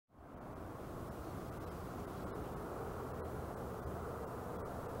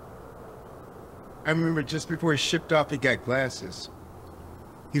I remember just before he shipped off, he got glasses.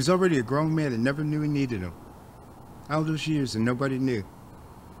 He was already a grown man and never knew he needed them. All those years and nobody knew.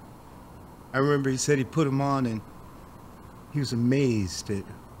 I remember he said he put them on and he was amazed at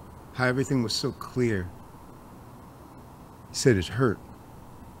how everything was so clear. He said it hurt.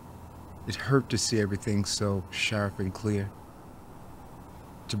 It hurt to see everything so sharp and clear.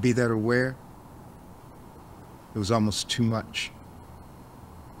 To be that aware, it was almost too much.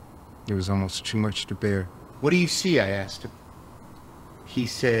 It was almost too much to bear. What do you see? I asked him. He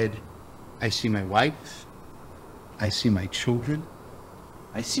said, I see my wife. I see my children.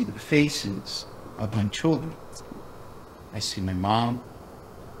 I see the faces of my children. I see my mom,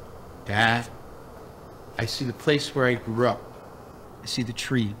 dad. I see the place where I grew up. I see the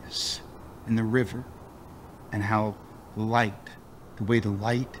trees and the river and how the light, how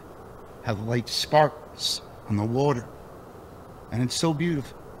the light sparkles on the water. And it's so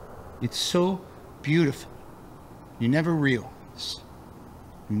beautiful. It's so beautiful. You never realize.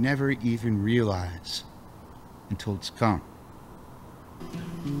 You never even realize until it's gone.